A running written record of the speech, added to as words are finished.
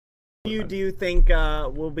Do you think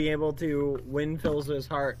we'll be able to win Phil's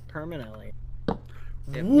heart permanently?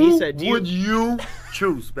 Who would you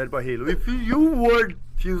choose, Bad Boy Halo? If you were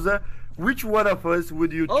Fuser, which one of us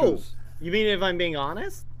would you choose? You mean if I'm being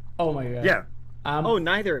honest? Oh my god. Yeah. Oh,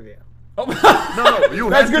 neither of you. Oh. No, you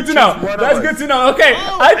That's have good to know. That's good to know. Okay,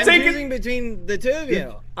 I'm choosing between the two of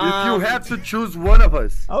you. If you have to choose one of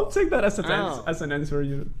us, I'll take that as an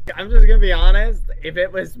answer. I'm just gonna be honest. If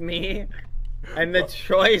it was me, and the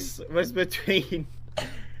choice was between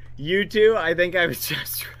you two, I think I would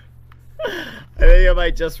just. I think I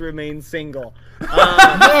might just remain single. No,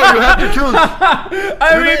 you have to choose.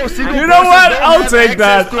 I mean, you know what? I'll take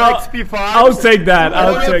that. I'll take that.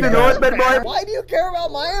 I'll take that. Why do you care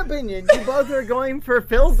about my opinion? You both are going for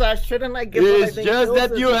Phil's. Shouldn't I give? It's just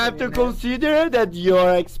that you have to consider that your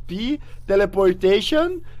XP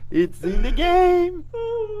teleportation, it's in the game.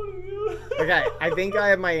 Okay, I think I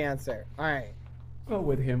have my answer. All right. Go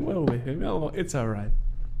with him. Go with him. Oh, it's all right.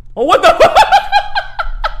 Oh, what the?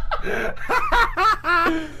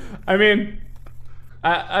 I mean,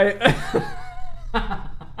 I